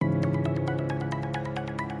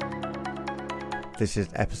This is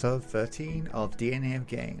episode 13 of DNA of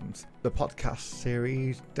Games, the podcast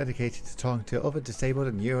series dedicated to talking to other disabled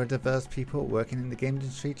and neurodiverse people working in the games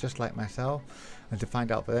industry just like myself, and to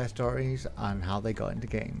find out their stories and how they got into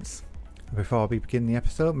games. Before we begin the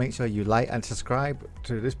episode, make sure you like and subscribe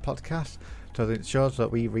to this podcast so that it shows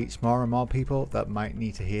that we reach more and more people that might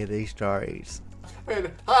need to hear these stories.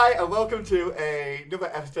 Hi and welcome to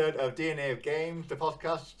another episode of DNA of Games, the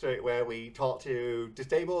podcast where we talk to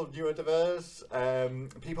disabled, neurodiverse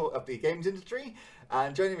people of the games industry.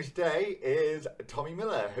 And joining me today is Tommy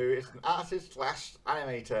Millar, who is an artist slash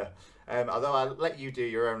animator. Although I'll let you do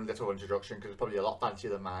your own little introduction because it's probably a lot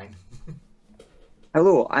fancier than mine.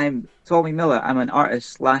 Hello, I'm Tommy Millar. I'm an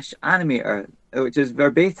artist slash animator, which is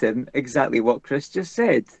verbatim exactly what Chris just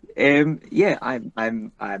said. I'm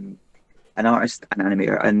an artist and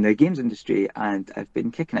animator in the games industry, and I've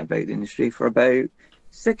been kicking it about the industry for about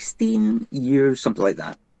 16 years, something like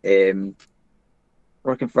that.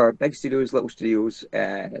 Working for big studios, little studios,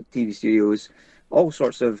 TV studios, all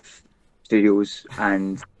sorts of studios,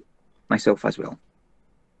 and myself as well.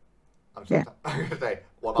 I'm going to say,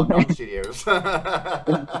 what about non-studios?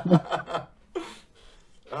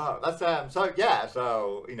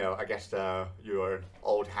 So you know, I guess you're an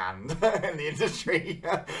old hand in the industry,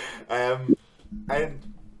 and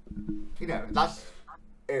you know that's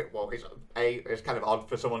it. Well, it's kind of odd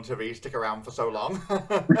for someone to really stick around for so long.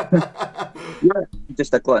 Yeah,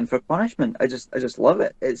 just a glutton for punishment. I just love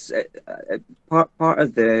it. It's part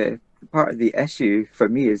of the issue for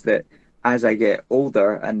me is that as I get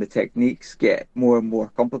older and the techniques get more and more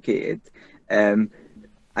complicated,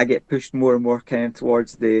 I get pushed more and more kind of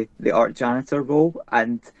towards the art janitor role,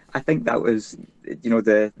 and I think that was, you know,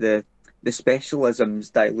 the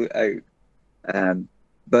specialisms dilute out.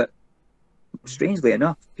 But strangely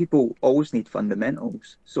enough, people always need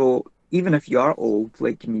fundamentals. So even if you are old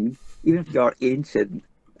like me, even if you are ancient,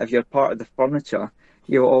 if you're part of the furniture,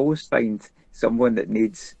 you'll always find someone that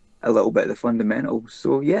needs a little bit of the fundamentals.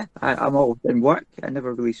 So yeah, I'm all in work. I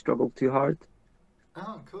never really struggled too hard.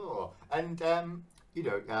 Oh, cool. And you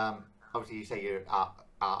know, obviously you say you're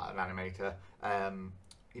an animator.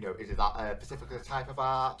 You know, is it that a specific type of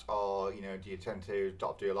art, or you know, do you tend to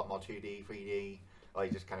do a lot more 2D, 3D, or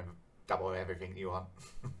you just kind of double everything you want?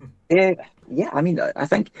 Yeah, I mean, I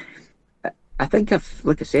think if,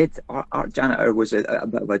 like I said, art janitor was a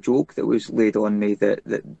bit of a joke that was laid on me that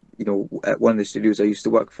you know, at one of the studios I used to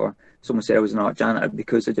work for, someone said I was an art janitor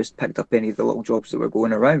because I just picked up any of the little jobs that were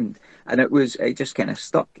going around, and it just kind of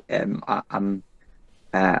stuck.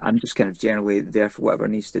 I'm just kind of generally there for whatever it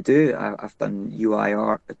needs to do. I've done UI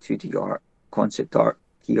art, 2D art, concept art,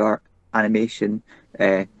 key art, animation,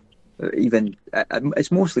 even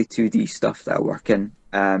it's mostly 2D stuff that I work in.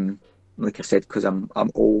 Like I said, because I'm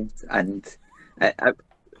old, and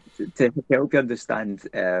to help you understand,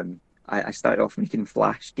 I started off making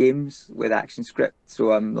Flash games with ActionScript,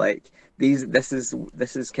 so I'm like this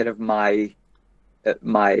is kind of my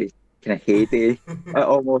kind of heyday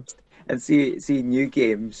almost. And see new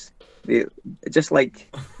games, just like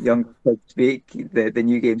young kids make, the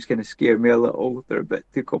new games kind of scare me a little. They're a bit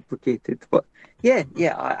too complicated, but yeah,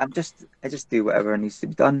 I just do whatever needs to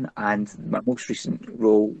be done. And my most recent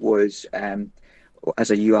role was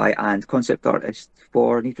as a UI and concept artist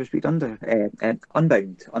for Need for Speed Unbound. I was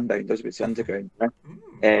about to say Underground,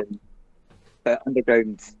 but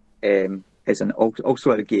Underground is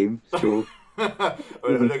also a game, so.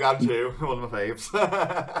 Underground 2, one of my faves.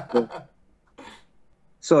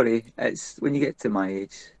 Sorry, it's when you get to my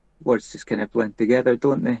age, words just kind of blend together,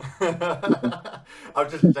 don't they? I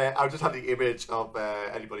just had the image of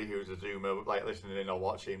anybody who's a Zoomer, like listening in or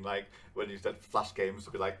watching, like when you said Flash games,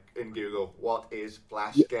 to be like in Google, what is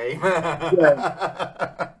Flash game?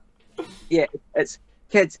 Yeah, it's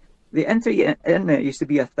kids. The internet used to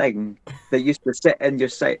be a thing that used to sit in your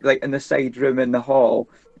side, like in the side room in the hall,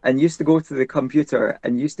 and used to go to the computer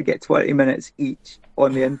and used to get 20 minutes each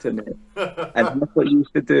on the internet. And that's what you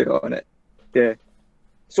used to do on it. Yeah.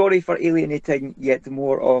 Sorry for alienating yet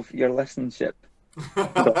more of your listenership.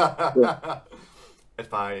 But, yeah. It's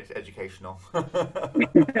fine, it's educational. But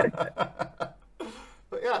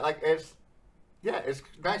yeah, like it's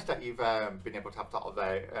nice that you've been able to have sort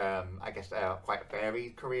of quite a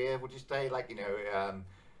varied career, would you say? Like, you know,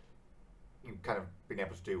 you've kind of been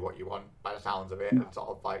able to do what you want by the sounds of it, and sort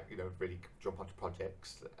of like, you know, really jump onto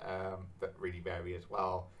projects that really vary as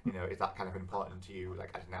well. You know, is that kind of important to you, like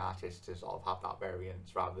as an artist, to sort of have that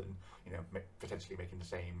variance rather than, you know, potentially making the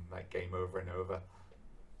same like game over and over?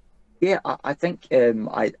 Yeah, I think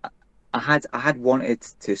I had wanted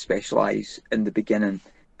to specialise in the beginning,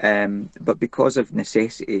 but because of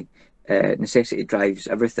necessity, necessity drives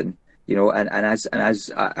everything. you know, and as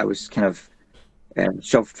I was kind of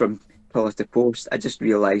shoved from pillar to post, I just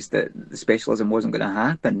realised that the specialism wasn't going to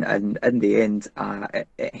happen. And in the end,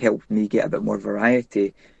 it helped me get a bit more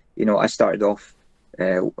variety. You know, I started off.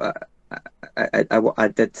 I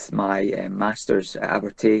did my masters at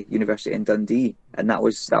Abertay University in Dundee, and that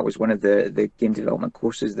was one of the game development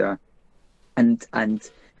courses there. And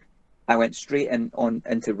I went straight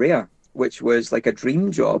into Rare, which was like a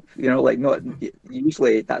dream job. You know, like not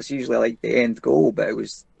usually that's usually like the end goal, but it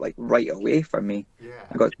was like right away for me. Yeah.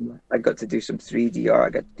 I got to do some 3D art. I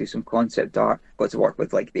got to do some concept art. Got to work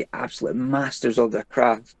with like the absolute masters of their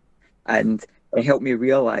craft, and it helped me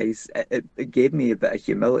realize. It gave me a bit of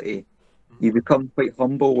humility. You become quite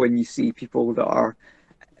humble when you see people that are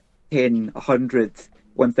 10, 100,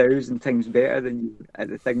 1,000 times better than you at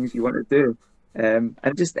the things you want to do. And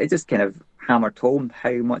it just kind of hammered home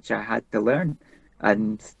how much I had to learn.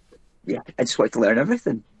 And yeah, I just wanted to learn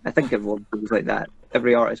everything. I think everyone feels like that.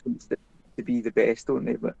 Every artist wants to be the best, don't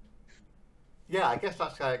they? But Yeah, I guess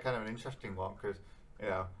that's kind of an interesting one because, you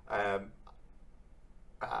know,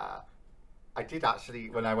 I did actually,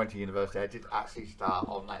 when I went to university, I did actually start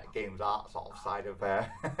on like games art sort of side of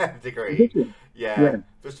degree. Yeah, yeah,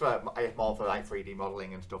 just for I guess more for like 3D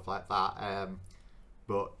modeling and stuff like that.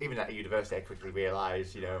 But even at university, I quickly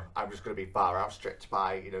realised, you know, I'm just going to be far outstripped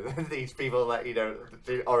by, you know, these people that, you know,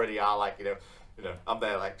 they already are like, I'm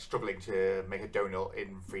there like struggling to make a donut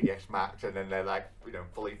in 3ds Max, and then they're like, you know,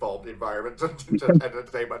 fully formed environments, and at the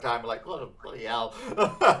same time, I'm like, what bloody hell.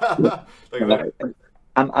 Like,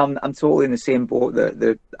 I'm totally in the same boat.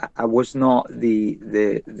 I was not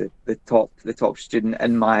the top student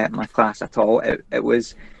in my class at all. It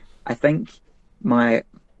was, I think, my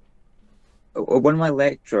one of my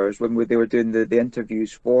lecturers, when they were doing the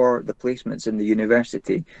interviews for the placements in the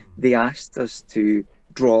university, they asked us to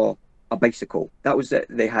draw a bicycle. That was it.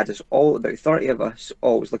 They had us all, about 30 of us,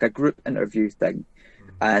 all. It was like a group interview thing.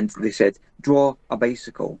 And they said, draw a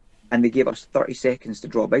bicycle. And they gave us 30 seconds to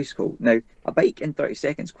draw a bicycle. Now, a bike in 30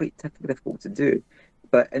 seconds, quite difficult to do.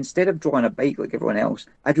 But instead of drawing a bike like everyone else,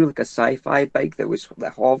 I drew like a sci-fi bike that was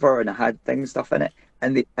like hover and it had stuff in it.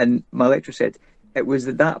 And my lecturer said, it was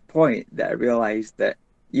at that point that I realised that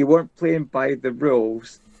you weren't playing by the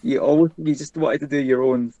rules. You just wanted to do your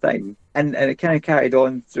own thing. And it kind of carried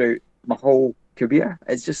on throughout my whole career.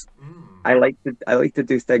 It's just I like to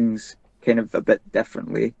do things kind of a bit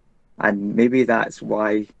differently, and maybe that's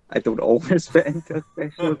why I don't always fit into a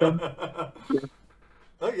specialism. Yeah.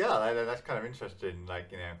 Oh yeah, that's kind of interesting.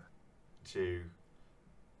 Like, you know, to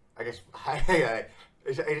I guess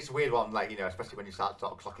it's a weird one. Like, you know, especially when you start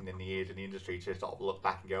sort of clocking in the years in the industry, to sort of look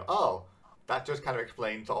back and go, oh, that just kind of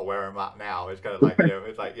explains sort of where I'm at now. It's kind of like, you know,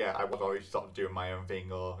 it's like, yeah, I was always sort of doing my own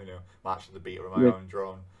thing, or, you know, marching the beat of my own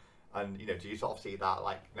drum. And, you know, do you sort of see that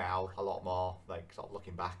like now a lot more, like sort of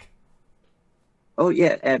looking back? Oh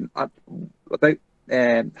yeah, about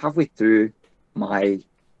halfway through my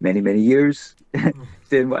many years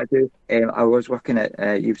doing what I do, I was working at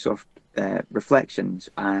Ubisoft Reflections,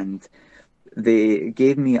 and they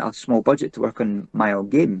gave me a small budget to work on my own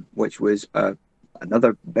game, which was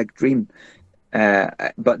another big dream.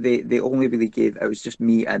 But they only really gave, it was just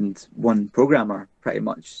me and one programmer pretty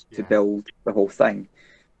much to build the whole thing.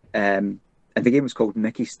 And the game was called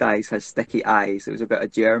Mickey Styes Has Sticky Eyes. It was about a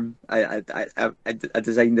germ. I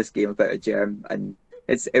designed this game about a germ, and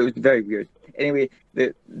it was very weird. Anyway,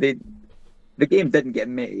 the game didn't get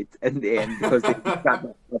made in the end because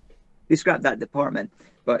they scrapped that department.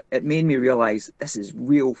 But it made me realize this is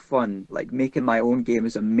real fun. Like, making my own game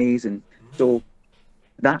is amazing. So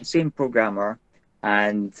that same programmer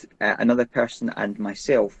and another person and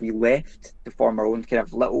myself, we left to form our own kind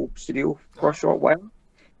of little studio for a short while.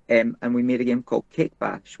 And we made a game called Cake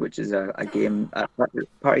Bash, which is a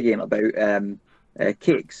party game about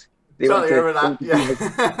cakes. They want to be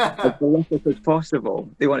as delicious as possible.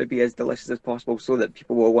 They want to be as delicious as possible so that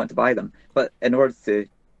people will want to buy them. But in order to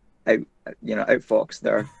outfox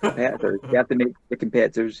their competitors, they have to make the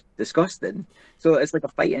competitors disgusting. So it's like a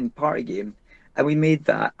fighting party game, and we made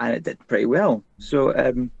that, and it did pretty well. So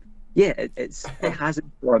yeah, it has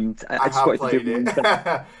informed. I have played it.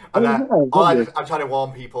 And I'm trying to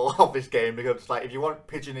warn people of this game, because like, if you want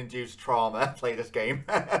pigeon-induced trauma, play this game.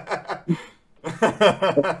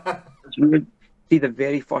 See, the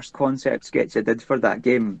very first concept sketch I did for that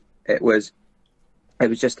game, it was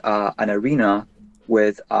just an arena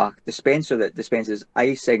with a dispenser that dispenses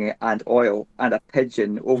icing and oil, and a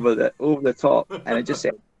pigeon over the top, and it just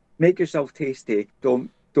said, "Make yourself tasty. Don't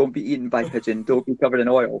be eaten by pigeon. Don't be covered in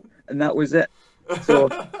oil." And that was it. So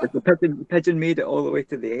the pigeon made it all the way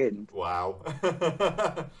to the end. Wow.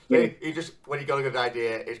 Yeah. You just, when you got a good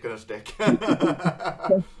idea, it's going to stick.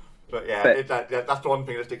 But yeah, But that's the one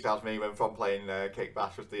thing that sticks out to me when from playing Cake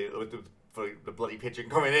Bash was the bloody pigeon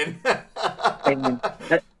coming in. um,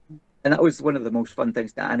 that, and that was one of the most fun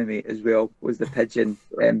things to animate as well, was the pigeon.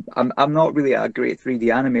 I'm not really a great 3D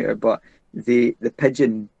animator, but the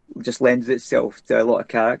pigeon just lends itself to a lot of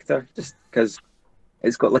character, just because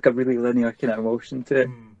it's got like a really linear kind of emotion to it.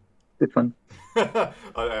 It's fun.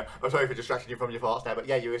 I'm sorry for distracting you from your thoughts there, but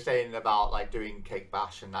yeah, you were saying about like doing Cake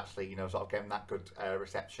Bash and actually, sort of getting that good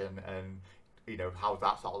reception, and how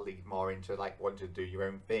that sort of lead more into like wanting to do your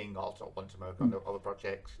own thing or sort of want to work on other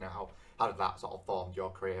projects. How did that sort of formed your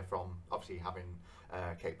career from obviously having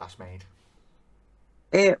Cake Bash made?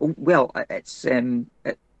 Well,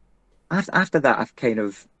 after that, I've kind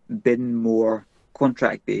of been more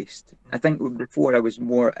contract based. I think before I was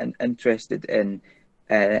more interested in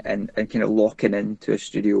and kind of locking into a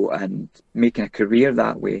studio and making a career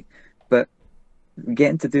that way. But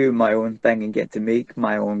getting to do my own thing and get to make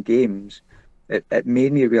my own games, it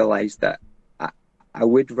made me realize that I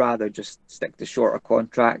would rather just stick to shorter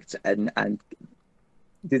contracts and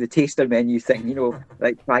do the taster menu thing,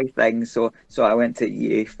 like try things. So I went to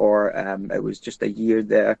EA for it was just a year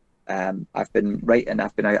there. I've been writing.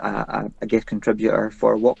 I've been a guest contributor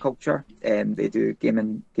for What Culture. They do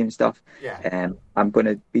game stuff. Yeah. I'm going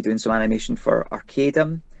to be doing some animation for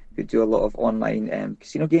Arcadum, who do a lot of online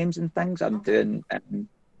casino games and things. I'm doing.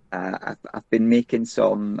 I've been making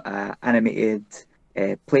some animated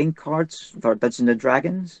playing cards for Dungeons and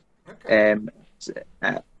Dragons. Okay.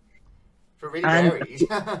 Uh, So really and varied.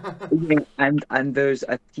 yeah, and there's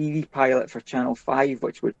a TV pilot for Channel 5,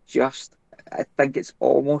 which we're just, I think it's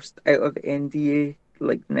almost out of NDA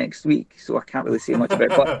like next week, so I can't really say much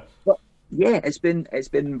about it. But yeah, it's been as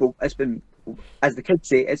the kids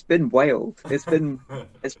say, it's been wild. It's been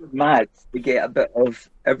mad to get a bit of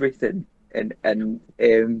everything and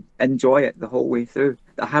enjoy it the whole way through.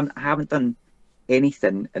 I haven't done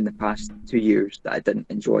anything in the past 2 years that I didn't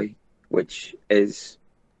enjoy, which is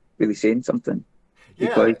really saying something Yeah,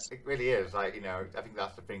 because it really is. Like, I think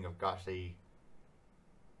that's the thing of actually.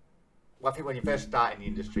 Well, I think when you first start in the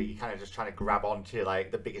industry, you're kind of just trying to grab onto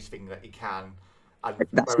like the biggest thing that you can, and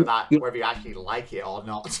that's yeah, whether you actually like it or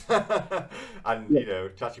not, and yeah,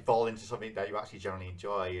 to actually fall into something that you actually generally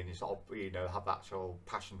enjoy and you sort of have that actual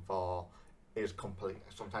passion for is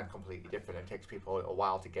sometimes completely different. It takes people a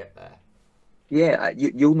while to get there. yeah.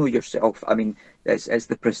 You'll know yourself. I mean, it's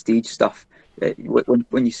the prestige stuff.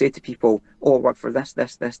 When you say to people, "Oh, I work for this,"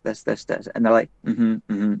 and they're like, and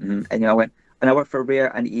and I work for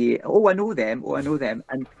Rare and EA. Oh, I know them. Oh, I know them.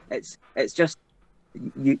 And it's just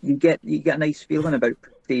you get a nice feeling about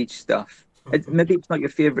prestige stuff. Maybe it's not your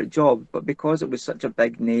favorite job, but because it was such a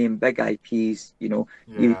big name, big IPs, you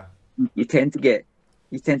Yeah. you tend to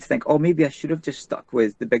think, oh, maybe I should have just stuck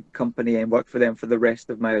with the big company and worked for them for the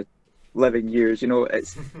rest of my living years.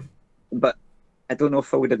 But I don't know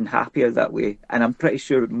if I would have been happier that way. And I'm pretty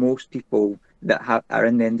sure most people that are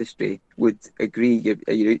in the industry would agree.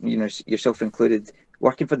 Yourself included.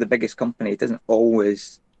 Working for the biggest company doesn't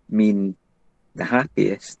always mean the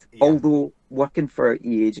happiest. Yeah. Although working for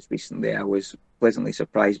EA just recently, I was pleasantly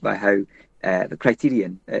surprised by how the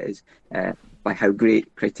Criterion is, by how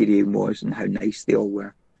great Criterion was and how nice they all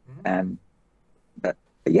were. Um, but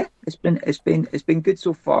yeah, it's been good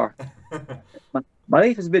so far. My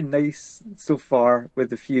life has been nice so far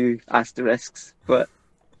with a few asterisks, but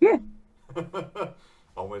yeah,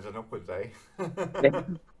 Always an upwards, eh? yeah.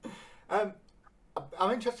 um,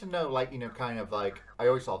 I'm interested to know, like, kind of like, I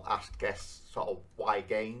always sort of ask guests sort of why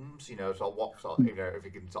games, sort of what sort of, if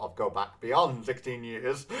you can sort of go back beyond 16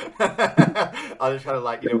 years. I just kind of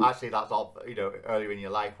like, actually that's all, earlier in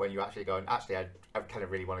your life when you actually go, and actually I kind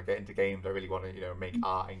of really want to get into games. I really want to, make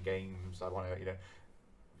art in games. I want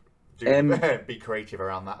to, be creative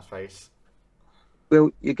around that space. Well,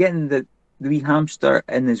 you're getting the wee hamster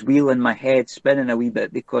in his wheel in my head spinning a wee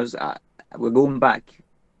bit because we're going back.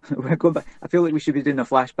 We're going back. I feel like we should be doing a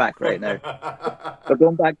flashback right now. We're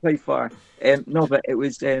going back quite far. No, but it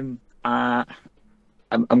was. I'm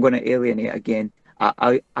going to alienate again.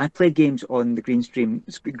 I played games on the green screen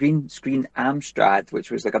Amstrad, which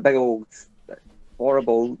was like a big old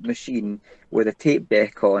horrible machine with a tape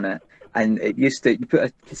deck on it, and you put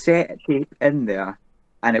a cassette tape in there,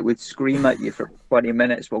 and it would scream at you for 20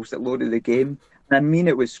 minutes whilst it loaded the game. And I mean,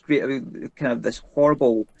 it was kind of this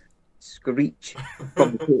horrible screech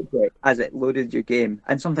from the tape deck as it loaded your game,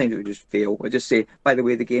 and sometimes it would just fail. It would just say, "By the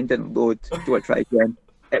way, the game didn't load. Do you want to try again?"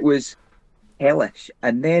 It was hellish.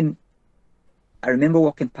 And then I remember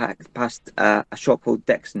walking past a shop called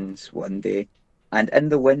Dixon's one day, and in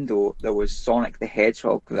the window there was Sonic the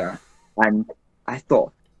Hedgehog there, and I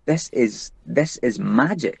thought, this is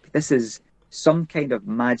magic. This is some kind of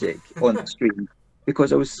magic on the screen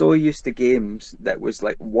because I was so used to games that was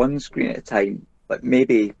like one screen at a time, like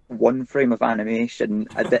maybe one frame of animation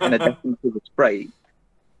in addition to the sprite,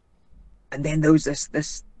 and then there was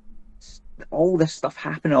this all this stuff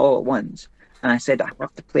happening all at once. And I said, I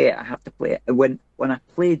have to play it. I have to play it. And when I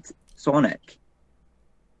played Sonic,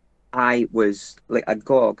 I was like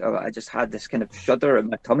agog. I just had this kind of shudder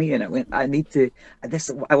in my tummy, and I went, I need to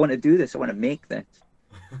this. I want to do this. I want to make this.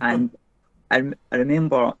 And I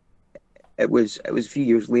remember it was a few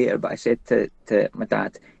years later, but I said to my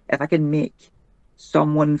dad, if I can make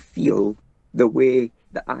someone feel the way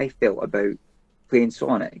that I felt about playing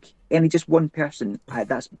Sonic, any just one person,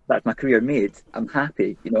 that's my career made. I'm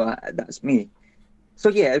happy, that's me. So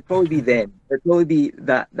yeah, it'd probably be then. It'd probably be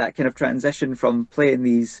that kind of transition from playing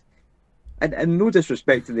these, and no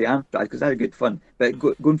disrespect to the Amstrad because I had good fun, but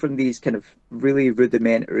going from these kind of really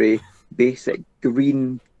rudimentary, basic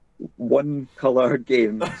green one color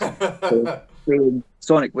games to playing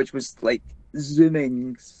Sonic, which was like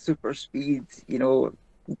zooming, super speed,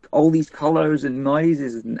 all these colors and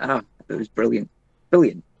noises, and it was brilliant,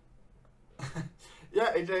 brilliant.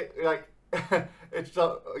 Yeah, like it's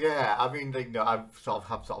yeah. I mean, I've sort of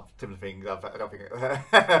had sort of similar things. I don't think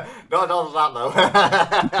not all of that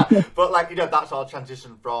though. But like that sort of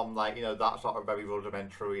transition from like that sort of very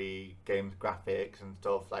rudimentary games graphics and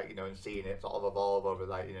stuff like and seeing it sort of evolve over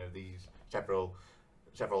like these several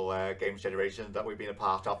games generations that we've been a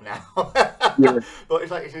part of now. Yeah. But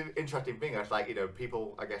it's an interesting thing. It's like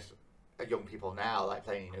people, I guess, young people now like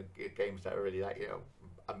playing games that are really like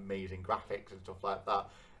amazing graphics and stuff like that.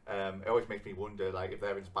 It always makes me wonder like if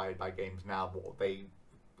they're inspired by games now, what they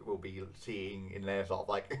will be seeing in their sort of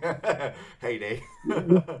like heyday.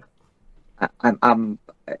 I'm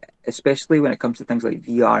especially when it comes to things like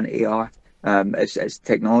VR and AR. It's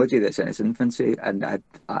technology that's in its infancy, and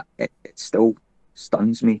it still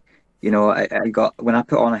stuns me. I got when I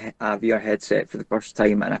put on a VR headset for the first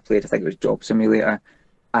time and I played, I think it was Job Simulator.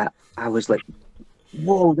 I was like,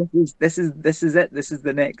 whoa, this is it. This is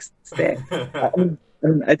the next step.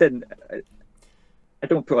 I didn't. I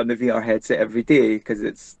don't put on the VR headset every day because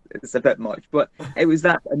it's a bit much. But it was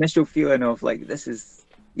that initial feeling of like this is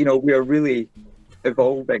we are really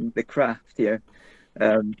evolving the craft here.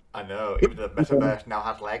 I know, even the metaverse now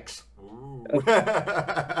has legs. Ooh.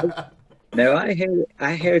 Now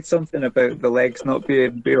I heard something about the legs not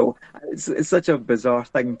being real. It's such a bizarre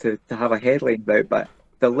thing to have a headline about, but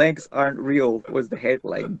the legs aren't real was the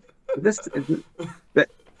headline. This is but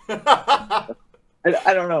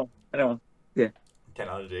I don't know. I don't know. Yeah.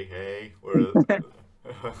 Technology, hey, we're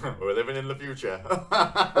we're living in the future.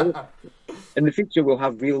 In the future we'll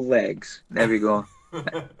have real legs. There we go.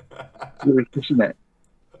 Really pushing it.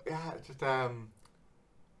 Yeah, it's just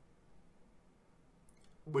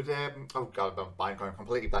would oh god, my mind going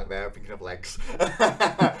completely blank there. I'm thinking of legs.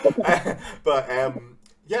 But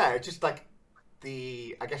yeah, it's just like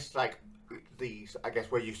I guess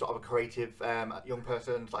were you sort of a creative young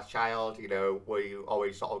person / child? Were you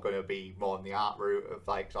always sort of going to be more on the art route of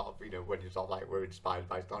like sort of when you sort of like were inspired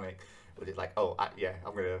by Sonic? Was it like yeah,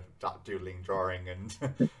 I'm going to start doodling, drawing, and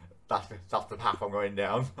that's the path I'm going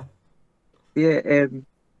down? Yeah,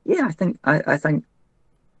 yeah. I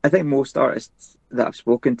think most artists that I've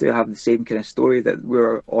spoken to have the same kind of story that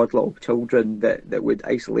we're odd little children that would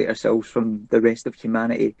isolate ourselves from the rest of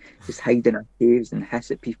humanity, just hide in our caves and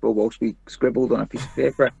hiss at people whilst we scribbled on a piece of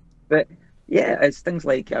paper. But yeah, it's things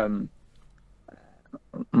like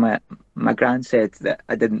my gran said that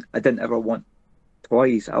I didn't ever want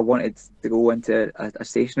toys. I wanted to go into a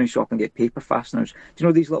stationery shop and get paper fasteners. Do you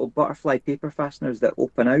know these little butterfly paper fasteners that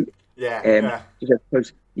open out? Yeah, yeah.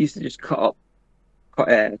 Because you used to just cut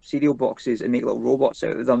cereal boxes and make little robots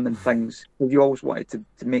out of them and things. Because you always wanted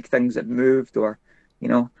to make things that moved, or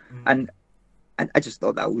and I just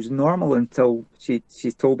thought that was normal until she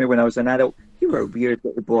told me when I was an adult, you were a weird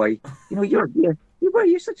little boy. You're weird.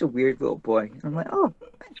 You're such a weird little boy. And I'm like, oh,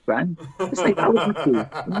 thanks, Gran. It's like that was happy.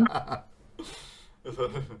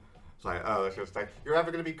 It's like, oh, it's just like, you're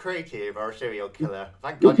either going to be creative or a serial killer.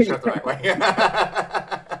 Thank God you showed the right way.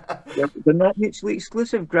 They're not mutually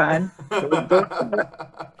exclusive, Gran. But,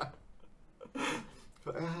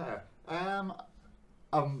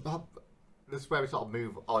 this is where we sort of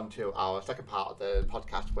move on to our second part of the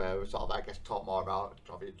podcast, where we sort of, I guess, talk more about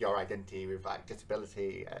sort of your identity with like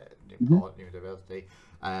disability, neurodiversity.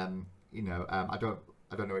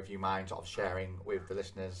 I don't know if you mind sort of sharing with the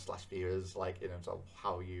listeners / viewers, like sort of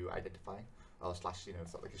how you identify. or slash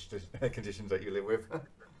sort of the conditions that you live with.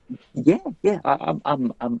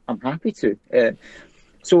 I'm happy to.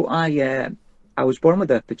 So I was born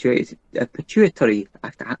with a pituitary.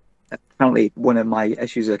 Apparently, one of my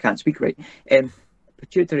issues I can't speak right.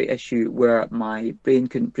 Pituitary issue where my brain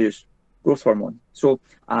couldn't produce growth hormone. So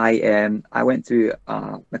I went through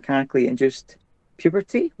mechanically induced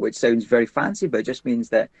puberty, which sounds very fancy, but it just means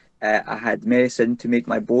that I had medicine to make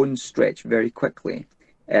my bones stretch very quickly.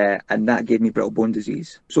 And that gave me brittle bone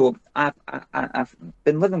disease. So I've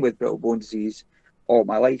been living with brittle bone disease all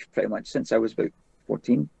my life, pretty much since I was about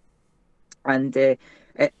 14. And it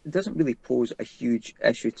doesn't really pose a huge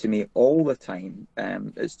issue to me all the time.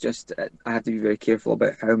 It's just I have to be very careful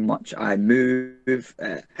about how much I move,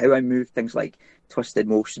 how I move. Things like twisted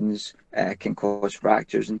motions can cause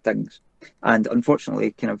fractures and things. And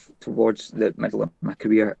unfortunately, kind of towards the middle of my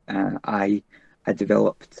career, I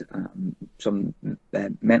developed some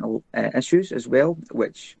mental issues as well,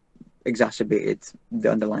 which exacerbated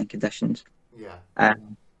the underlying conditions. Yeah.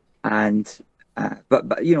 And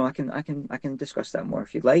but I can discuss that more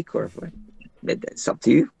if you'd like, or if it's up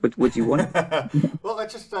to you. Would you want it? Well,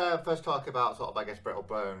 let's just first talk about sort of, I guess, brittle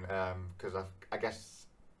bone, because I guess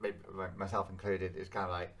maybe myself included, is kind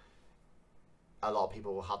of like a lot of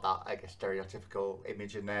people will have that, I guess, stereotypical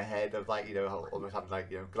image in their head of like, almost having like,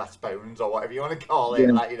 glass bones or whatever you want to call it.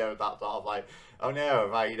 Yeah. Like, that sort of like, oh no,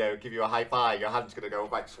 if I, give you a high five, your hand's going to go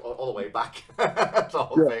back all the way back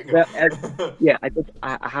sort of thing. Yeah, I did.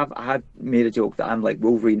 I have made a joke that I'm like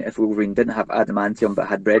Wolverine if Wolverine didn't have adamantium but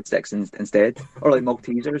had breadsticks instead, or like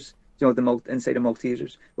Maltesers. The inside of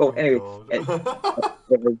Maltesers. Well, anyway,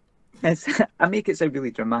 I make it sound really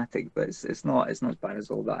dramatic, but it's not as bad as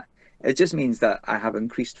all that. It just means that I have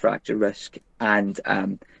increased fracture risk, and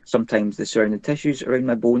sometimes the surrounding tissues around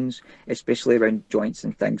my bones, especially around joints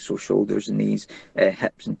and things, so shoulders and knees,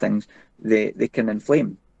 hips and things, they can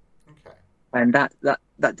inflame. Okay. And that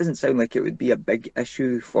doesn't sound like it would be a big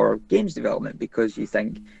issue for games development, because you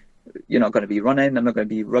think you're not going to be running, I'm not going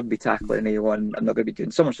to be rugby tackling anyone, I'm not going to be doing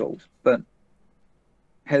somersaults. But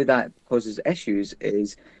how that causes issues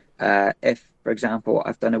is if, for example,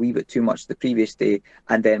 I've done a wee bit too much the previous day,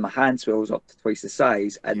 and then my hand swells up to twice the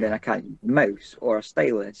size, and then I can't use the mouse or a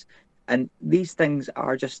stylus. And these things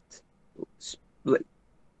are just, like,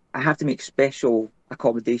 I have to make special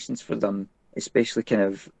accommodations for them, especially kind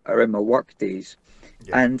of around my work days.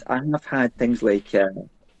 Yeah. And I have had things like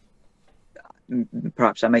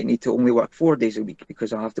perhaps I might need to only work 4 days a week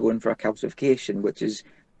because I'll have to go in for a calcification, which is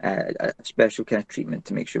a special kind of treatment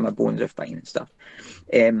to make sure my bones are fine and stuff.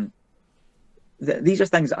 These are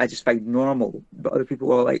things that I just find normal, but other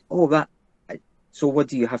people are like, "Oh, so what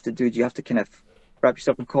do you have to do? Do you have to kind of wrap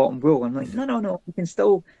yourself in cotton wool?" I'm like, no. I can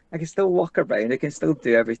still walk around. I can still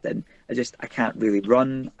do everything. I can't really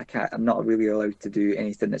run. I'm not really allowed to do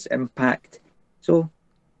anything that's impact. So,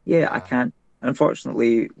 yeah, I can't.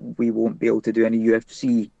 Unfortunately, we won't be able to do any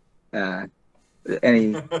UFC,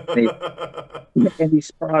 any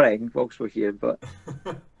sparring whilst we're here. But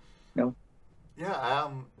no. Yeah.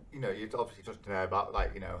 You've obviously touched about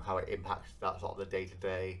like how it impacts that sort of the day to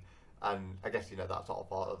day, and I guess that sort of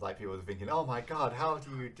part of like people are thinking, oh my god, how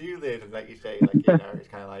do you do this? And like you say, like it's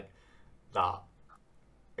kind of like that,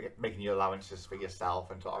 making your allowances for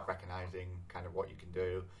yourself and sort of recognizing kind of what you can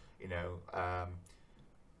do.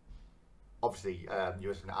 Obviously,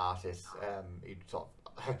 you as an artist, you sort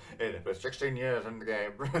of for 16 years in the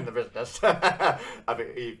game, in the business. I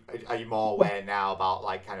mean, are you more aware now about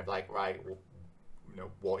like kind of like right?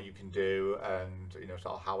 What you can do and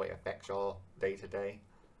sort of how it affects your day to day.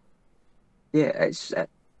 Yeah,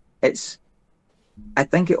 it's I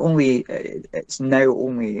think it's now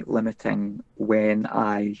only limiting when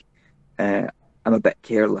I'm a bit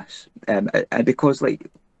careless, and because like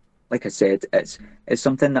I said, it's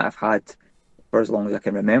something that I've had for as long as I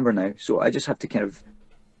can remember now. So I just have to kind of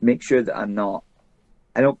make sure that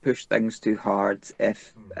I don't push things too hard.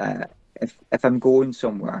 If I'm going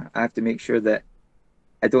somewhere, I have to make sure that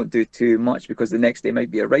I don't do too much, because the next day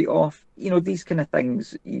might be a write-off. These kind of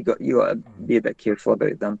things, you got to be a bit careful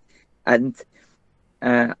about them. And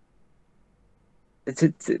to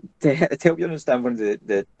help you understand one of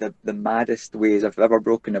the maddest ways I've ever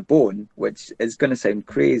broken a bone, which is going to sound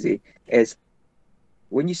crazy, is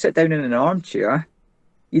when you sit down in an armchair,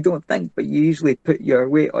 you don't think, but you usually put your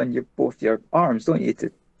weight on both your arms, don't you,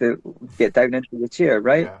 to get down into the chair,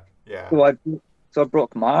 right? Yeah. So I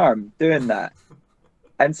broke my arm doing that.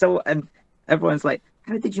 And everyone's like,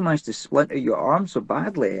 how did you manage to splinter your arm so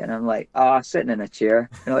badly? And I'm like, sitting in a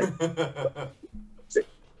chair. And like,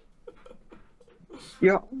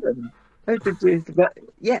 your arm, how did you?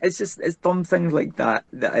 yeah, it's dumb things like that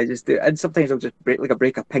that I just do, and sometimes I'll just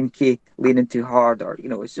break a pinky leaning too hard, or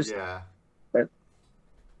it's just Yeah. uh,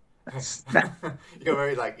 that You got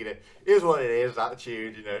very like here's what it is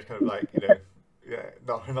attitude. It's kind of like yeah,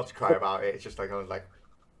 not to cry about it. It's just like I was like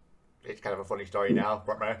it's kind of a funny story now.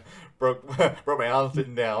 Broke my arm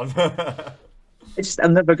sitting down. it's just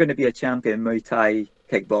I'm never going to be a champion Muay Thai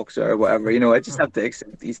kickboxer or whatever. I just have to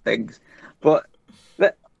accept these things. But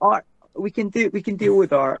art, we can deal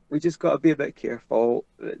with art. We just got to be a bit careful.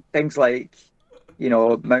 Things like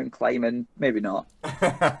mountain climbing, maybe not.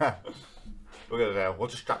 We'll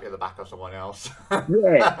just strap you at the back of someone else.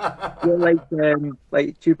 Yeah, yeah,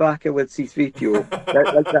 like Chewbacca with C-3PO.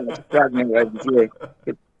 Like that, just drag me around. Yeah.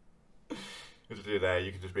 Just do there.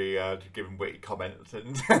 You can just be giving witty comments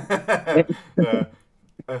and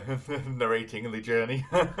narrating the journey.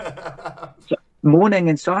 Moaning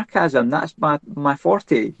and sarcasm, that's my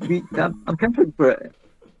forte. I'm coming for it.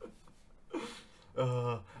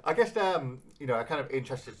 I guess I'm kind of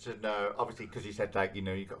interested to know, obviously, because you said like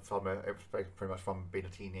you got from it was pretty much from being a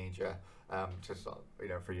teenager to sort of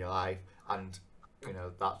for your life, and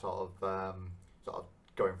that sort of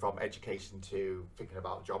going from education to thinking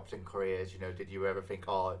about jobs and careers. Did you ever think,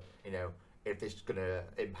 if this is going to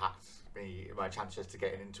impact my chances to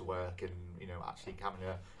getting into work and actually having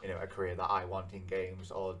a career that I want in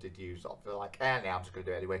games, or did you sort of feel like, nah, I'm just going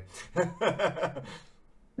to do it anyway?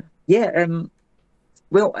 Yeah.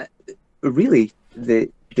 Well, really,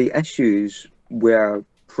 the issues were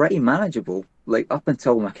pretty manageable, like up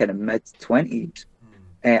until my kind of mid-20s,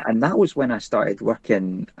 and that was when I started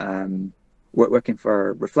working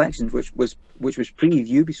for Reflections, which was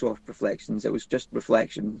pre-Ubisoft Reflections. It was just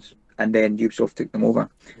Reflections, and then Ubisoft took them over.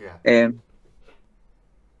 Yeah.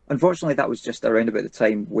 Unfortunately, that was just around about the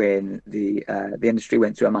time when the industry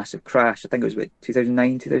went through a massive crash. I think it was about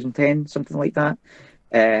 2009, 2010, something like that.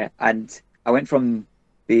 And I went from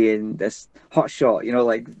being this hot shot,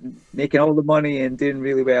 like making all the money and doing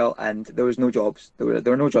really well, and there was no jobs. There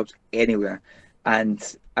were no jobs anywhere. And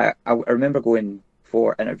I remember going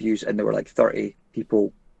for interviews, and there were like 30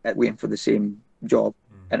 people waiting for the same job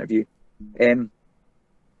interview.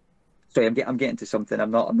 Sorry, I'm getting to something.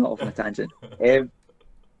 I'm not off on a tangent.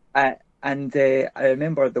 I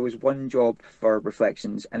remember there was one job for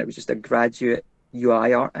Reflections, and it was just a graduate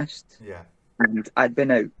UI artist. Yeah. And I'd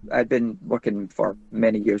been working for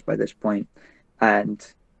many years by this point, and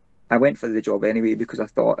I went for the job anyway because I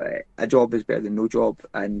thought a job is better than no job,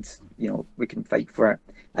 and we can fight for it.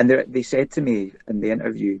 And they said to me in the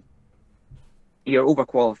interview, "You're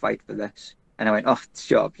overqualified for this," and I went, "Oh,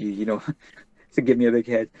 shut up, to give me a big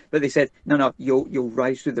head." But they said, "No, you'll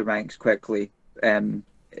rise through the ranks quickly.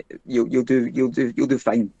 You'll do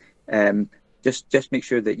fine. Just make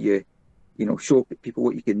sure that you show people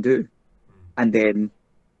what you can do, and then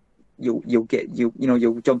you'll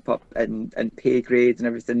jump up and pay grades and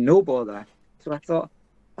everything. No bother." So I thought,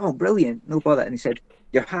 "Oh, brilliant, no bother." And he said,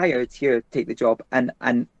 "You're hired here. Take the job." And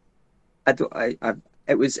I don't.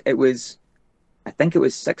 It was. I think it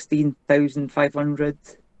was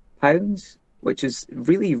 £16,500, which is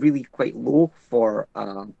really, really quite low for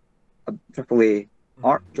a AAA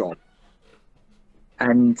art job.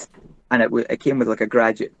 And it came with like a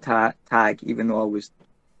graduate tag, even though I was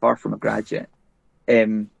far from a graduate.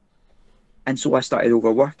 And so I started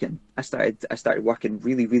overworking. I started working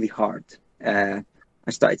really, really hard. I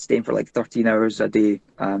started staying for like 13 hours a day.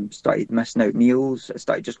 Started missing out meals. I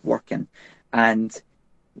started just working. And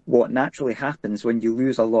what naturally happens when you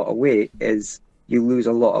lose a lot of weight is you lose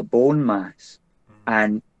a lot of bone mass.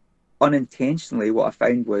 And unintentionally, what I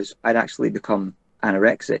found was I'd actually become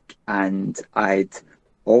anorexic, and I'd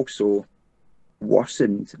also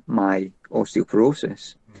worsened my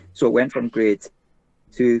osteoporosis. So it went from grade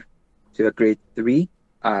 2 to a grade 3,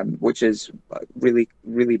 which is really,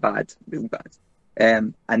 really bad, really bad.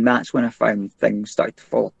 And that's when I found things started to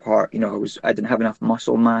fall apart. I didn't have enough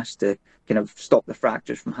muscle mass to kind of stop the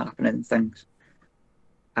fractures from happening and things.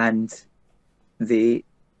 And it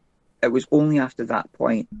was only after that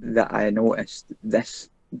point that I noticed this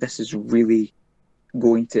is really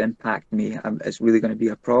going to impact me. It's really going to be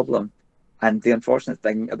a problem. And the unfortunate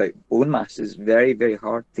thing about bone mass is very, very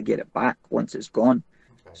hard to get it back once it's gone.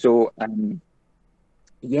 Okay. So,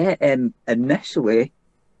 initially,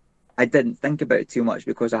 I didn't think about it too much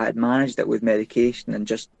because I had managed it with medication and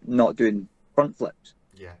just not doing front flips.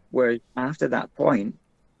 Yeah. Whereas after that point,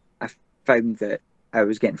 I found that I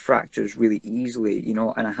was getting fractures really easily,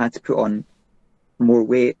 and I had to put on more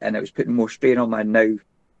weight, and it was putting more strain on my now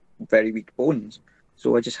very weak bones.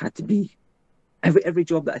 So I just had to be every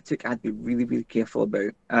job that I took, I had to be really, really careful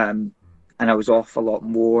about. And I was off a lot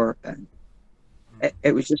more. And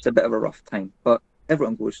it was just a bit of a rough time. But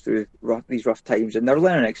everyone goes through these rough times, and they're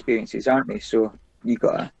learning experiences, aren't they? So you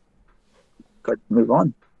got to move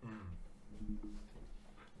on.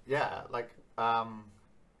 Yeah, like I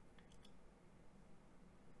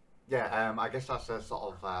guess that's a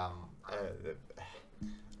sort of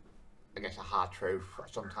I guess a hard truth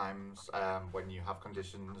sometimes when you have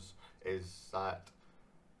conditions is that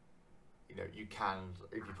you can,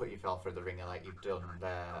 if you put yourself through the ringer like you've done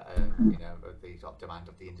there, the sort of demand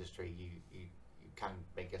of the industry, you can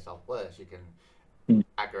make yourself worse. You can Mm.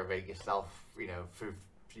 aggravate yourself, through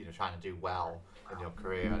trying to do well in your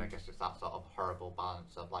career. And I guess it's that sort of horrible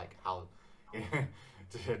balance of like how trying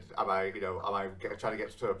to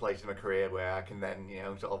get to a place in my career where I can then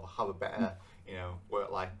sort of have a better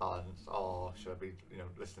work-life balance, or should I be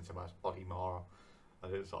listening to my body more?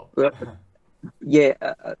 And it's sort Well, of yeah,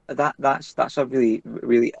 that's a really.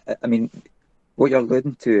 I mean, what you're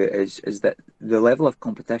alluding to is that the level of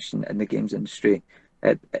competition in the games industry,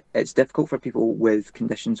 it's difficult for people with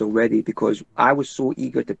conditions already because I was so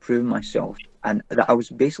eager to prove myself and that I was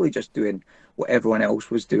basically just doing what everyone else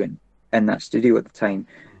was doing in that studio at the time.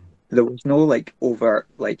 There was no like overt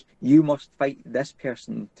like you must fight this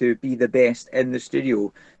person to be the best in the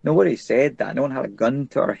studio. Nobody said that. No one had a gun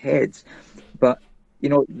to our heads. But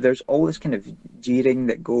there's all this kind of jeering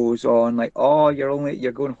that goes on, like, oh,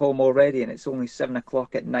 you're going home already, and it's only 7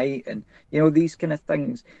 o'clock at night, and these kind of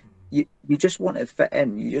things. You just want to fit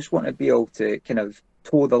in. You just want to be able to kind of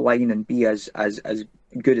toe the line and be as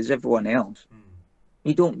good as everyone else.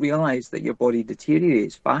 You don't realize that your body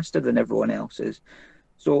deteriorates faster than everyone else's.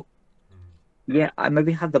 So yeah, I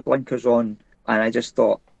maybe had the blinkers on, and I just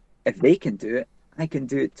thought, if they can do it, I can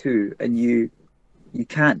do it too, and you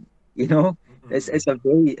can't. You know, it's a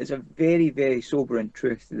very very sobering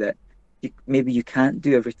truth that maybe you can't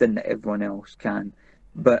do everything that everyone else can,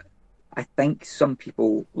 but I think some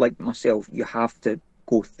people like myself, you have to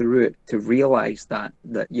go through it to realize that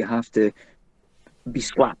you have to be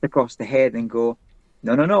slapped across the head and go,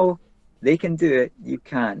 no, no, no, they can do it, you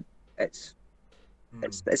can't. It's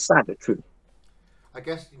it's sad but true. I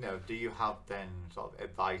guess do you have then sort of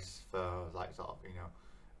advice for like sort of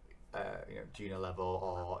junior level,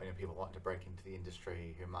 or people wanting to break into the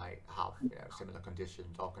industry who might have similar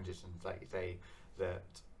conditions, or conditions like you say that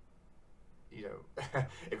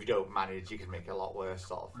if you don't manage you can make it a lot worse,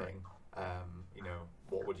 sort of thing.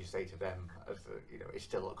 What would you say to them as it's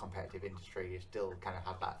still a competitive industry, it still kind of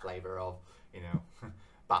has that flavour of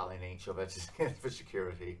battling each other for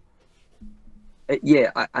security?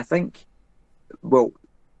 Yeah, I think, well,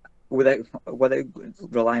 without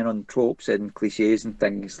relying on tropes and cliches and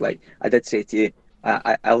things, like I did say to you,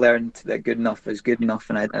 I learned that good enough is good enough,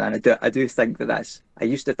 and I do think I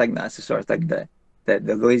used to think that's the sort of thing that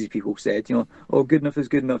the lazy people said, oh, good enough is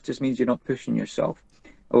good enough just means you're not pushing yourself.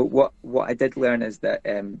 Well, what I did learn is that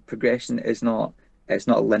progression is not, it's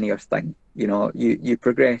not a linear thing. You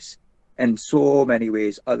progress in so many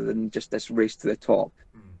ways other than just this race to the top,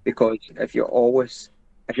 because if you're always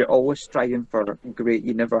striving for great,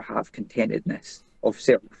 you never have contentedness of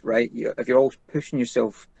self, right? If you're always pushing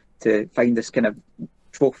yourself to find this kind of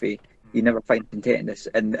trophy, you never find contentedness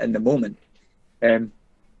in the moment. Um,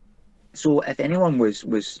 so if anyone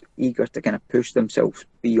was eager to kind of push themselves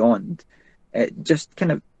beyond, just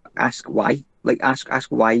kind of ask why. Like ask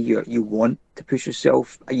why you want to push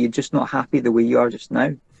yourself. Are you just not happy the way you are just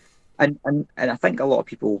now? And I think a lot of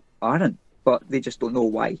people aren't, but they just don't know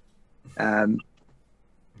why. Um,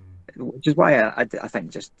 which is why I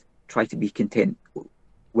think just try to be content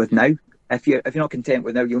with now. If you're not content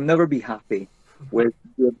with now, you'll never be happy with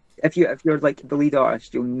if you're like the lead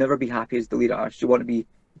artist, you'll never be happy as the lead artist. You want to be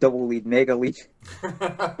double lead, mega lead,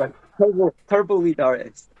 like turbo lead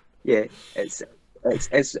artist. Yeah, it's a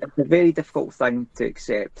very difficult thing to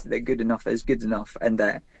accept that good enough is good enough, and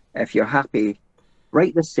that if you're happy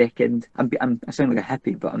right this second, I sound like a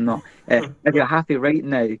hippie, but I'm not. If you're happy right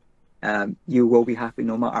now, you will be happy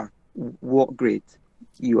no matter what grade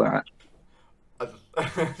you are at. I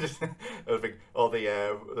think all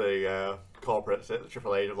the corporates at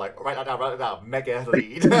AAA are like, write that down, mega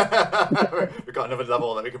lead. We've got another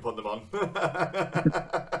level that we can put them on.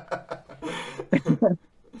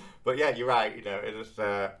 But yeah, you're right. It is.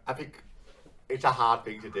 I think it's a hard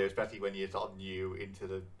thing to do, especially when you're sort of new into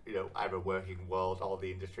the either working world or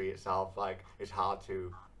the industry itself. Like it's hard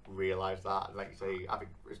to realize that. And like you say, I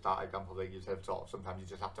think it's that example that you said. Sort of sometimes you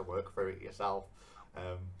just have to work through it yourself.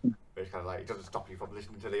 But it's kind of like it doesn't stop you from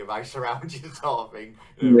listening to the advice around you, sort of thing.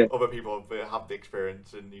 Yeah, Other people have the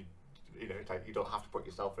experience, and it's like you don't have to put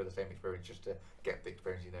yourself through the same experience just to get the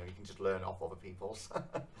experience. You can just learn off other people's.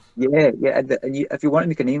 yeah. And if you want to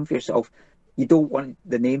make a name for yourself, you don't want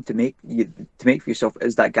the name to make for yourself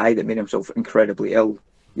as that guy that made himself incredibly ill.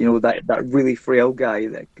 You know, that really frail guy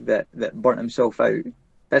that burnt himself out.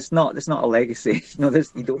 That's not a legacy. You know,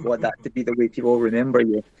 you don't want that to be the way people remember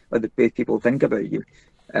you or the way people think about you.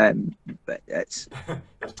 But That's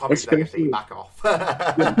Tommy's legacy. especially Back off.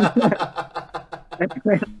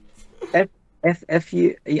 if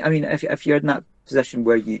you, I mean, if you're in that position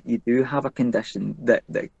where you do have a condition that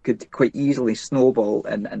could quite easily snowball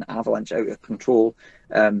and avalanche out of control,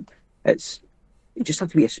 it's you just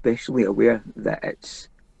have to be especially aware that it's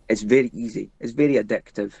very easy, it's very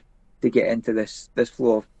addictive to get into this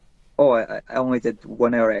flow of, oh, I only did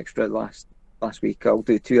 1 hour extra last week. I'll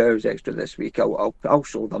do 2 hours extra this week. I'll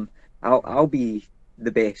show them. I'll be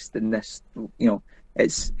the best in this. You know,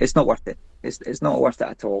 it's not worth it. It's not worth it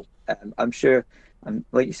at all. I'm sure,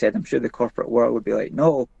 like you said, I'm sure the corporate world would be like,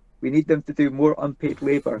 no, we need them to do more unpaid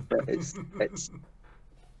labor. But it's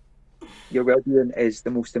your well-being is the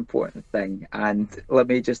most important thing. And let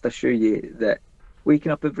me just assure you that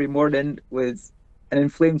waking up every morning with an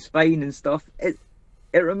inflamed spine and stuff, it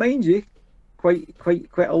reminds you quite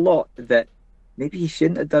a lot that maybe you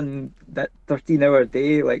shouldn't have done that 13-hour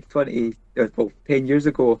day like 10 years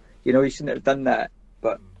ago. You know, you shouldn't have done that.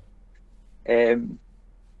 But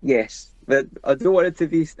yes, but I don't want it to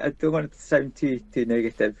sound too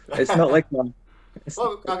negative. It's not like one.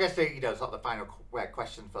 Well, I guess sort of the final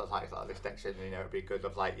question for like this section, it'd be good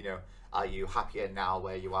of like, are you happier now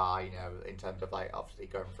where you are, in terms of like obviously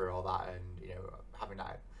going through all that and having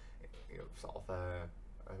that, sort of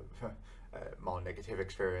more negative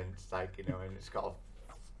experience, like and it's kind of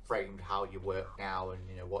framed how you work now and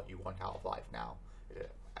what you want out of life now.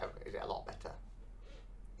 Is it a lot better?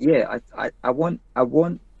 Yeah, I want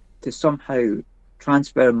to somehow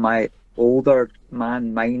transfer my older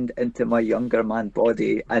man mind into my younger man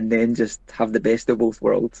body and then just have the best of both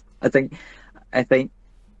worlds. I think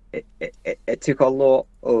it took a lot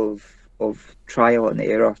of trial and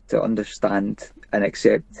error to understand and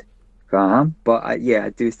accept who I am. But I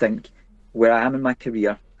do think where I am in my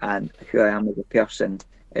career and who I am as a person,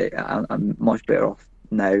 I'm much better off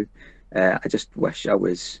now. I just wish I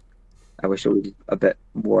was a bit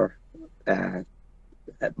more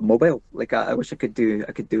mobile. Like I wish I could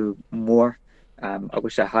do more. I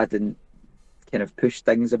wish I hadn't kind of pushed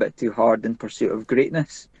things a bit too hard in pursuit of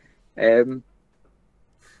greatness. I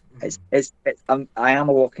am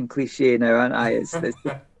a walking cliche now, aren't I? That's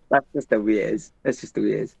just the way it is. That's just the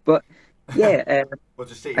way it is. But yeah, we'll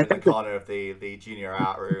just sit you in the corner of the junior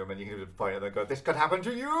art room, and you can just point at them and go, "This could happen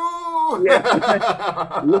to you."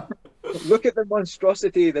 Yeah. Look at the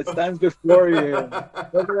monstrosity that stands before you.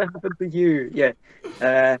 What will happen to you? Yeah,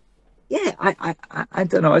 I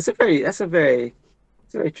don't know. It's a very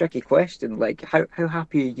tricky question. Like, how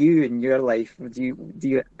happy are you in your life? Do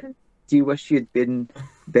you wish you'd been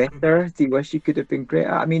better? Do you wish you could have been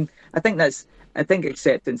greater? I mean, I think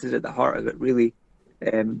acceptance is at the heart of it, really.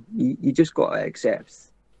 You just got to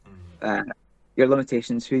accept your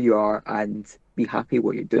limitations, who you are, and be happy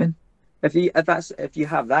what you're doing. If you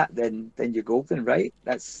have that, then you're golden, right?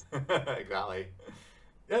 That's exactly.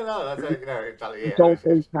 Yeah, no, that's exactly it. It's all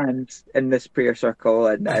times in this prayer circle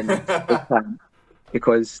and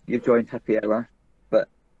because you've joined Happy Hour. But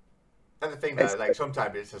and the thing though, like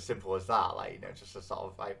sometimes it's as simple as that, like just a sort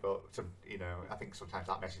of like, but I think sometimes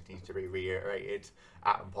that message needs to be reiterated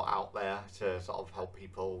and put out there to sort of help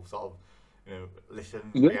people sort of listen,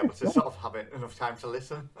 be able to sort of have enough time to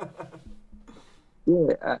listen.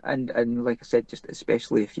 Yeah, and like I said, just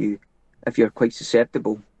especially if you're quite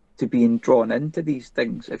susceptible to being drawn into these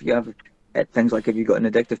things, if you have things like if you've got an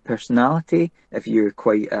addictive personality, if you're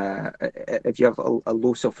quite if you have a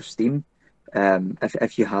low self-esteem,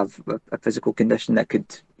 if you have a physical condition that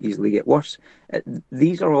could easily get worse,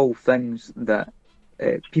 these are all things that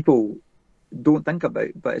people don't think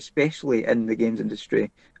about, but especially in the games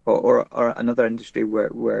industry or another industry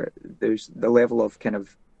where there's the level of kind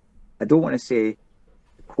of, I don't want to say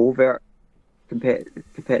covert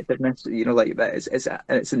competitiveness, like that.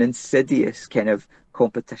 It's an insidious kind of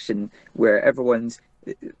competition where everyone's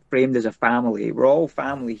framed as a family. We're all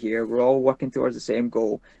family here. We're all working towards the same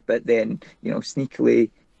goal. But then, sneakily,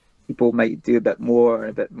 people might do a bit more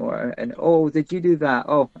and a bit more. And oh, did you do that?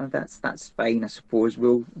 Oh, that's fine. I suppose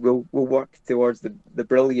we'll work towards the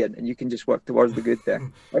brilliant, and you can just work towards the good there.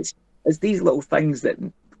 It's these little things that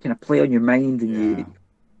kind of play on your mind, and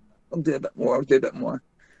I'll do a bit more. I'll do a bit more.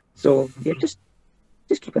 So yeah, just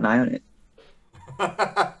keep an eye on it.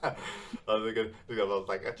 That was a good.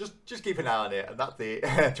 Like, just keep an eye on it, and that's the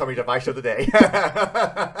Tommy's advice of the day.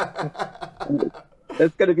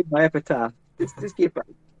 That's gonna be my epitaph. Just keep an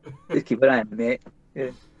eye on it, mate.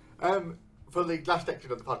 Yeah. for the last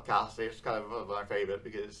section of the podcast, it's kind of one of my favourite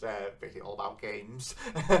because it's basically all about games.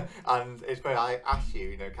 And it's where I ask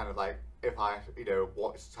you, kind of like if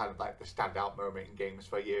what's kind of like the standout moment in games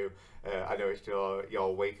for you. I know it's your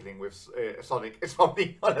awakening with Sonic is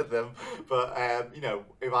probably one of them, but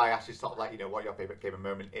if I ask you sort of like what your favourite gaming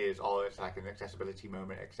moment is, or it's like an accessibility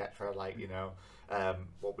moment, etc. Like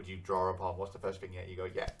what would you draw upon? What's the first thing that you go,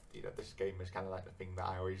 yeah, this game is kind of like the thing that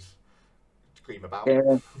I always scream about.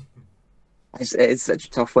 Yeah. It's such a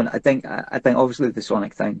tough one. I think obviously the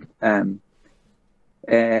Sonic thing,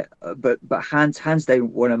 but hands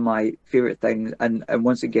down one of my favorite things. And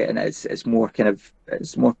once again, it's more career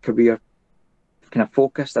kind of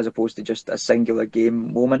focused as opposed to just a singular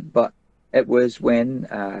game moment. But it was when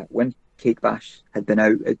Cake Bash had been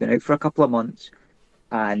out. It'd been out for a couple of months,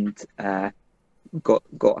 and got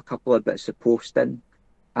a couple of bits of post in,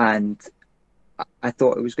 and I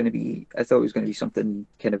thought it was going to be something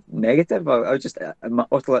kind of negative. I was just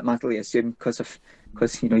automatically assumed because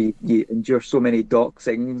you endure so many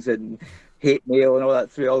doxings and hate mail and all that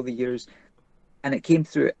through all the years, and it came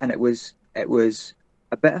through, and it was a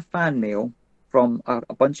bit of fan mail from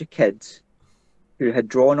a bunch of kids who had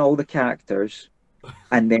drawn all the characters,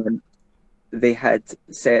 and then they had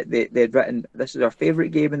said they'd written, "This is our favorite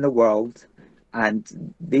game in the world,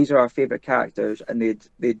 and these are our favorite characters," and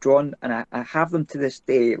they'd drawn, and I have them to this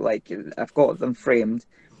day. Like, I've got them framed,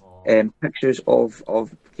 pictures of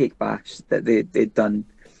Cake Bash that they'd done,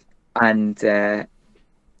 and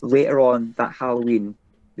later on that Halloween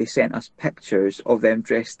they sent us pictures of them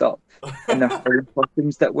dressed up in their furry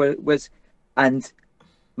costumes that was, and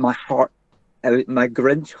my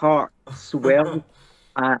Grinch heart swelled.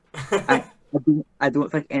 I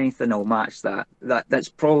don't think anything will match that. That's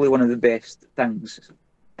probably one of the best things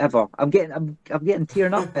ever. I'm getting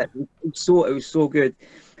tearing up. It was so good.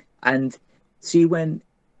 And see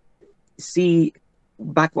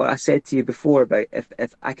back what I said to you before about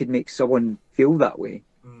if I could make someone feel that way,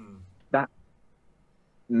 that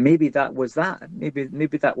maybe that was that.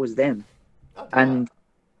 Maybe that was them. Okay. And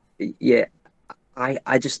yeah,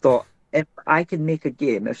 I just thought, if I could make a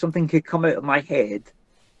game, if something could come out of my head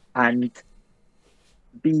and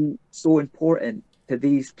be so important to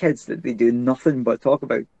these kids that they do nothing but talk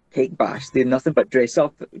about Cake Bash, they do nothing but dress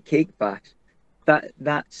up at Cake Bash,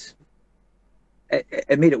 that's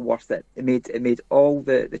it made it worth it. It made all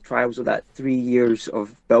the trials of that 3 years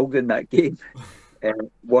of building that game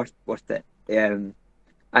worth it. And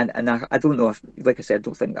I don't know if, like I said, I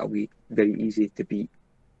don't think that'll be very easy to beat.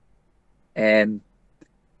 I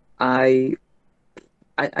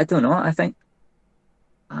don't know. I think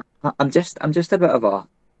I'm just a bit of a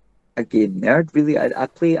game nerd, really. I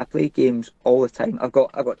play games all the time. I've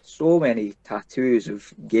got so many tattoos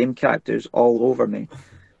of game characters all over me.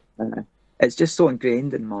 It's just so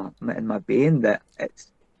ingrained in my being that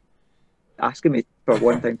it's asking me for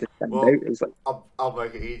one thing to stand Well, out is like, I'll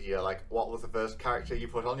make it easier. Like, what was the first character you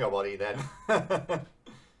put on your body then?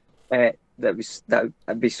 that'd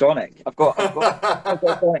be Sonic. I've got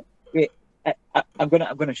Sonic. Wait, I'm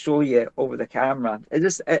gonna show you over the camera.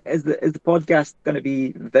 Is the podcast gonna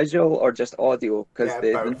be visual or just audio? Because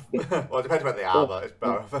both. Well, it depends where they are, but it's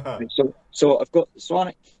both. So I've got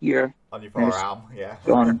Sonic here On your forearm, yeah.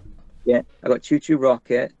 Sonic, yeah. I got Choo Choo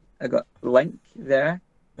Rocket. I got Link there.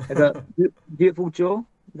 I got Beautiful Joe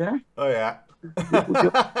there. Oh yeah. Beautiful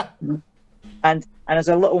Joe. And as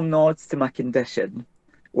a little nod to my condition,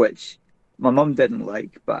 which my mum didn't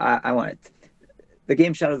like, but I wanted. The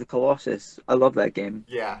game Shadow of the Colossus, I love that game.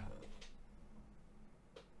 Yeah.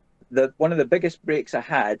 One of the biggest breaks I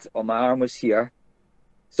had on my arm was here.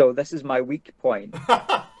 So this is my weak point.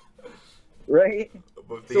 Right?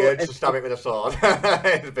 With the urge to stab it with a sword.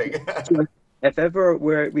 It's big. So if ever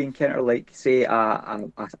we encounter, like, say, a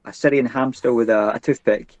Syrian hamster with a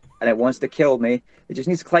toothpick and it wants to kill me, it just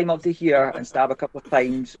needs to climb up to here and stab a couple of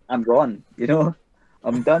times and run,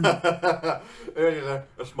 I'm done. There's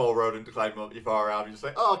a small rodent to climb up your forearm. You just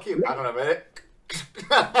say, "Oh, cute! Hang on a minute."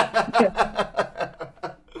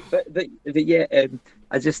 but yeah,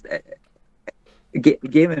 I just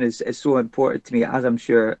gaming is so important to me, as I'm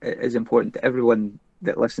sure it is important to everyone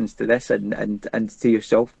that listens to this and to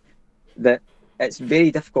yourself. That it's very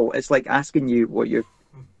difficult. It's like asking you what your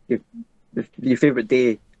favorite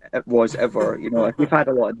day was ever. If you've had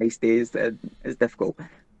a lot of nice days, then it's difficult.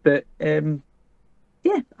 But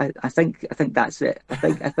yeah, I think that's it.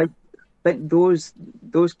 I think those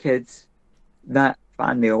kids, that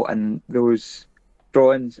fan mail and those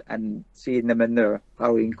drawings and seeing them in their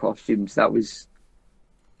Halloween costumes, I'm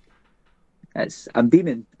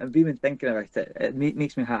beaming thinking about it. It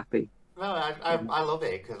makes me happy. No, I love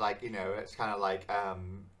it because, like, it's kind of like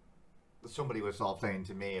somebody was sort of saying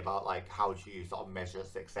to me about like how do you sort of measure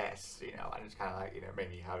success, you know, and it's kind of like, you know,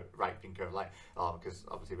 mainly how right think of like, oh, because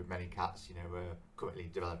obviously with many cats, you know, we're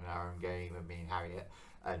currently developing our own game, and me and Harriet,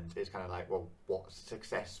 and it's kind of like, well, what's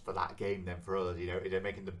success for that game then for us? You know, is it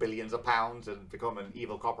making the billions of pounds and become an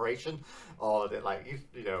evil corporation, or is it like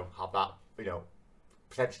you know, have that, you know,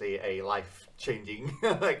 potentially a life-changing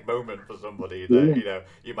like moment for somebody that, you know,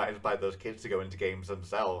 you might inspire those kids to go into games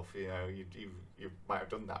themselves. You know, you might have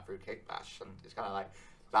done that through Cake Bash, and it's kind of like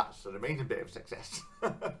that's an amazing bit of success.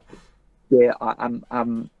 Yeah,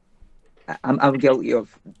 I'm guilty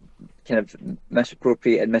of kind of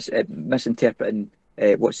misappropriating, misinterpreting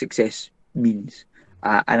what success means,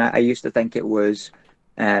 and I used to think it was.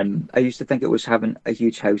 I used to think it was having a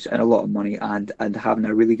huge house and a lot of money and having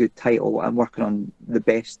a really good title and working on the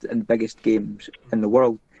best and biggest games in the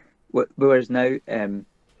world. Whereas now, I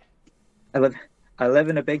live I live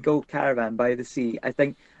in a big old caravan by the sea. I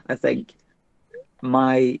think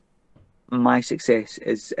my my success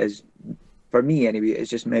is for me anyway is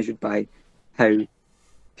just measured by how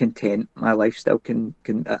content my lifestyle can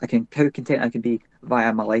I can how content I can be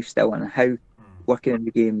via my lifestyle, and how working in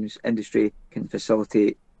the games industry can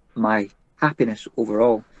facilitate my happiness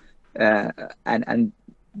overall. Uh, and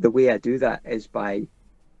the way I do that is by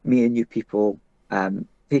meeting new people,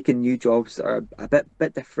 taking new jobs that are a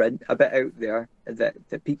bit different, a bit out there, that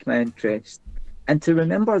pique my interest, and to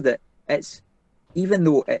remember that it's even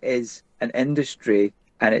though it is an industry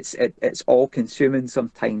and it's all consuming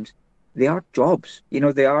sometimes, they are jobs. You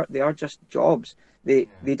know, they are just jobs. They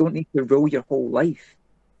don't need to rule your whole life.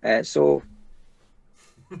 So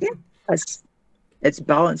yeah, it's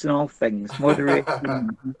balancing all things,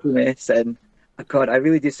 moderation, happiness, and God, I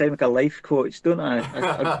really do sound like a life coach, don't I?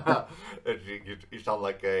 You sound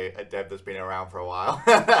like a dev that's been around for a while.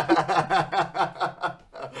 I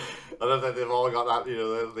don't think they've all got that, you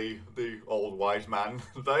know, the old wise man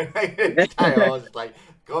tale. It's like,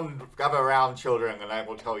 come gather around, children, and I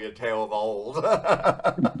will tell you a tale of old.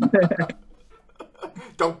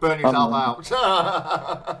 Don't burn yourself out.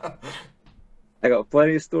 I got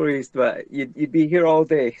plenty of stories, but you'd be here all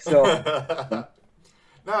day. So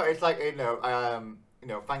No, it's like, you know,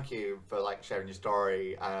 thank you for like sharing your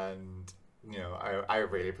story, and you know, I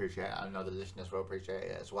really appreciate it. I know the listeners will appreciate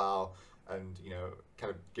it as well, and you know,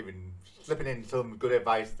 kind of slipping in some good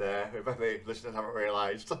advice there if the listeners haven't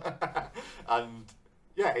realised, and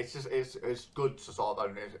yeah, it's just it's good to sort of,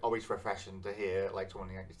 and it's always refreshing to hear like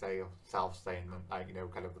someone like you say yourself saying like, you know,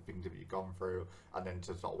 kind of the things that you've gone through, and then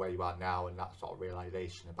to sort of where you are now, and that sort of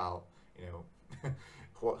realization about, you know,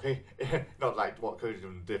 what not like what could have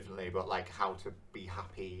done differently, but like how to be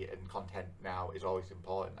happy and content now is always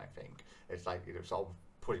important. I think it's like, you know, sort of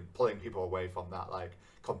pulling people away from that like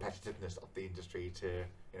competitiveness of the industry to,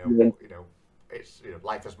 you know, it's, you know,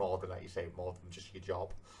 life is more than, like you say, more than just your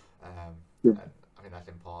job. And I think that's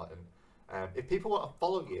important. If people want to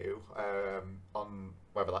follow you on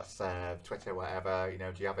whether that's Twitter or whatever, you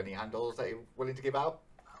know, do you have any handles that you're willing to give out?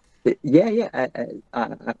 yeah.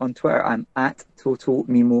 On Twitter, I'm at Total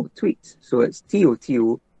Mimo Tweets. So it's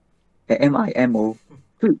TOTO MIMO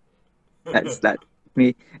tweet. That's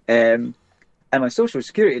me. And my social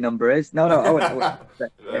security number is no. I wouldn't. Let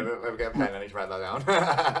me get a pen. I need to write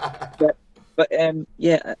that down. But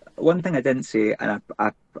yeah, one thing I didn't say, and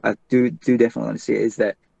I do definitely want to say, is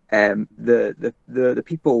that the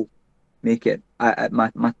people make it.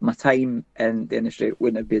 My time in the industry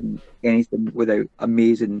wouldn't have been anything without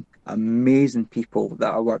amazing people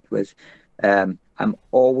that I worked with. I'm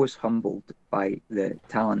always humbled by the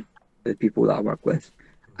talent of the people that I work with,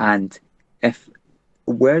 and if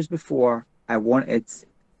whereas before I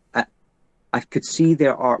could see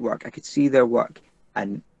their artwork, I could see their work,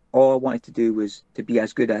 and all I wanted to do was to be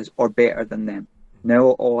as good as or better than them. Now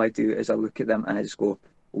all I do is I look at them and I just go,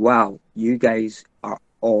 "Wow, you guys are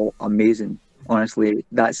all amazing." Honestly,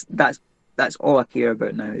 that's all I care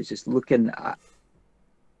about now, is just looking at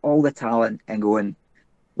all the talent and going,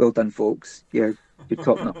 "Well done, folks. You're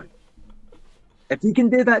top notch." If you can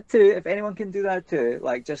do that too, if anyone can do that too,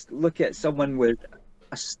 like just look at someone with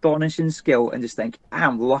astonishing skill and just think,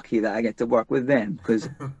 "I'm lucky that I get to work with them because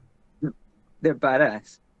they're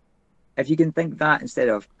badass." If you can think that instead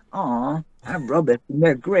of, "Aw, I'm rubbish and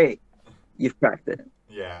they're great," you've cracked it.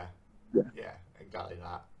 Yeah, exactly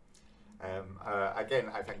that. Again,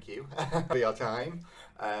 I thank you for your time.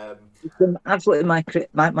 It's been absolutely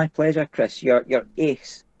my pleasure, Chris. You're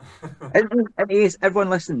ace. Ace. Everyone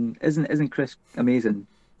listen. Isn't Chris amazing?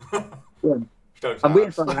 Yeah. I'm waiting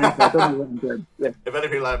for an answer. I don't know what I'm doing. Yeah. If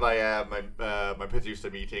anything like my producer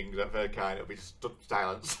meetings of her kind, it'll be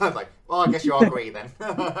silence. I was like, well, I guess you all agree then.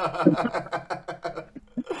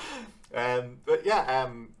 But yeah,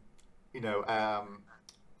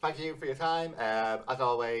 thank you for your time. As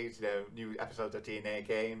always, new episodes of DNA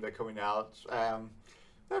Game, they're coming out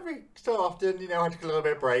every so often. I take a little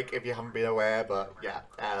bit of break if you haven't been aware, but yeah,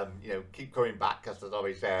 keep coming back because there's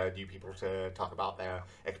always new people to talk about their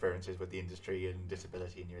experiences with the industry and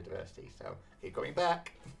disability and neurodiversity. So keep coming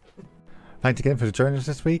back. Thanks again for joining us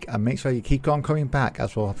this week, and make sure you keep on coming back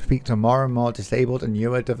as we'll speak to more and more disabled and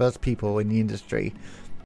neurodiverse people in the industry.